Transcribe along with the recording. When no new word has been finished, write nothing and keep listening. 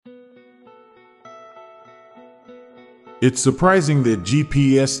It's surprising that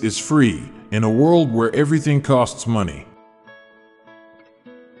GPS is free in a world where everything costs money.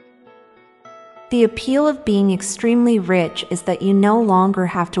 The appeal of being extremely rich is that you no longer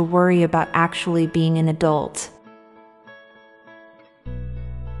have to worry about actually being an adult.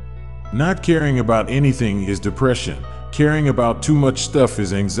 Not caring about anything is depression. Caring about too much stuff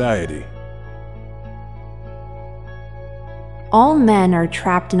is anxiety. All men are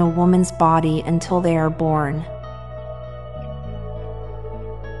trapped in a woman's body until they are born.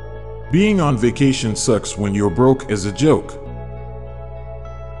 Being on vacation sucks when you're broke as a joke.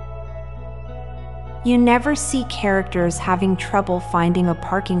 You never see characters having trouble finding a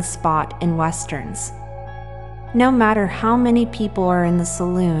parking spot in westerns. No matter how many people are in the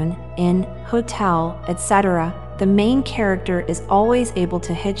saloon, inn, hotel, etc., the main character is always able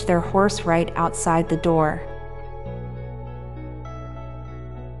to hitch their horse right outside the door.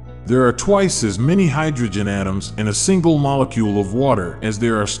 There are twice as many hydrogen atoms in a single molecule of water as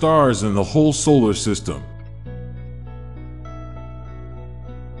there are stars in the whole solar system.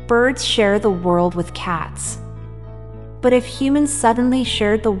 Birds share the world with cats. But if humans suddenly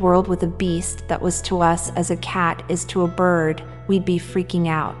shared the world with a beast that was to us as a cat is to a bird, we'd be freaking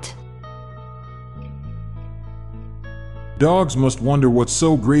out. Dogs must wonder what's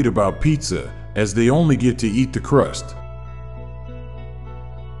so great about pizza, as they only get to eat the crust.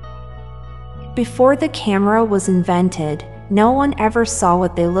 Before the camera was invented, no one ever saw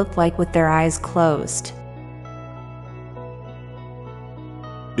what they looked like with their eyes closed.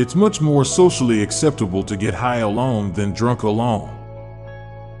 It's much more socially acceptable to get high alone than drunk alone.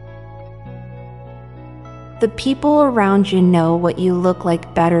 The people around you know what you look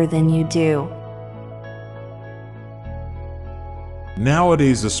like better than you do.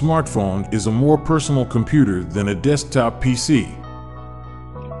 Nowadays, a smartphone is a more personal computer than a desktop PC.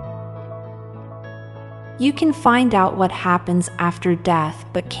 You can find out what happens after death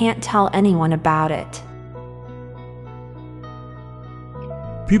but can't tell anyone about it.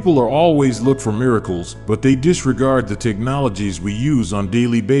 People are always look for miracles, but they disregard the technologies we use on a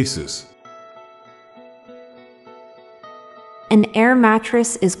daily basis. An air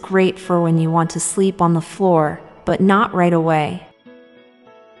mattress is great for when you want to sleep on the floor, but not right away.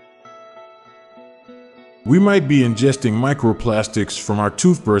 We might be ingesting microplastics from our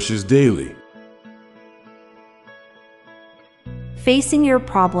toothbrushes daily. Facing your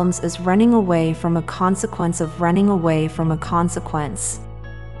problems is running away from a consequence of running away from a consequence.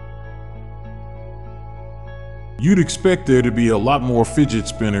 You'd expect there to be a lot more fidget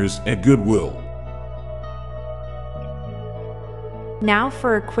spinners at Goodwill. Now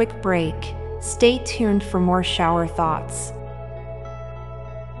for a quick break. Stay tuned for more shower thoughts.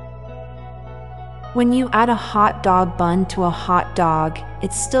 When you add a hot dog bun to a hot dog,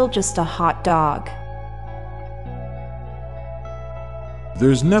 it's still just a hot dog.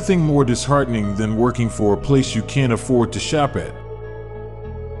 There's nothing more disheartening than working for a place you can't afford to shop at.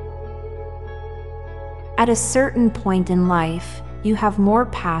 At a certain point in life, you have more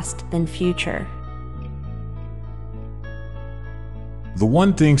past than future. The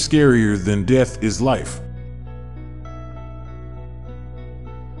one thing scarier than death is life.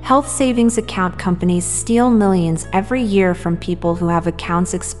 Health savings account companies steal millions every year from people who have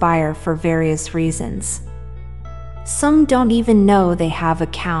accounts expire for various reasons. Some don't even know they have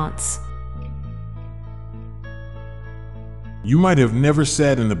accounts. You might have never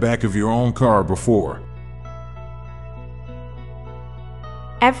sat in the back of your own car before.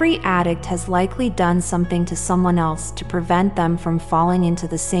 Every addict has likely done something to someone else to prevent them from falling into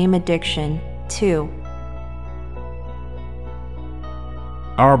the same addiction, too.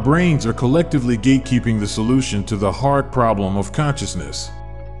 Our brains are collectively gatekeeping the solution to the hard problem of consciousness.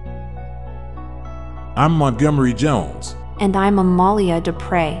 I'm Montgomery Jones. And I'm Amalia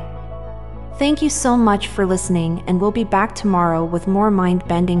Dupre. Thank you so much for listening, and we'll be back tomorrow with more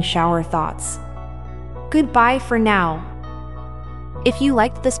mind-bending shower thoughts. Goodbye for now. If you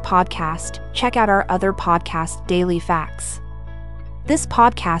liked this podcast, check out our other podcast, Daily Facts. This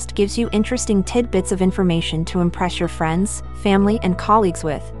podcast gives you interesting tidbits of information to impress your friends, family, and colleagues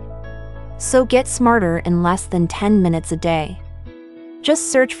with. So get smarter in less than 10 minutes a day.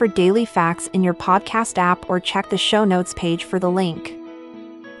 Just search for Daily Facts in your podcast app or check the show notes page for the link.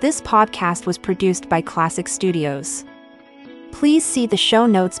 This podcast was produced by Classic Studios. Please see the show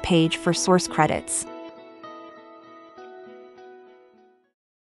notes page for source credits.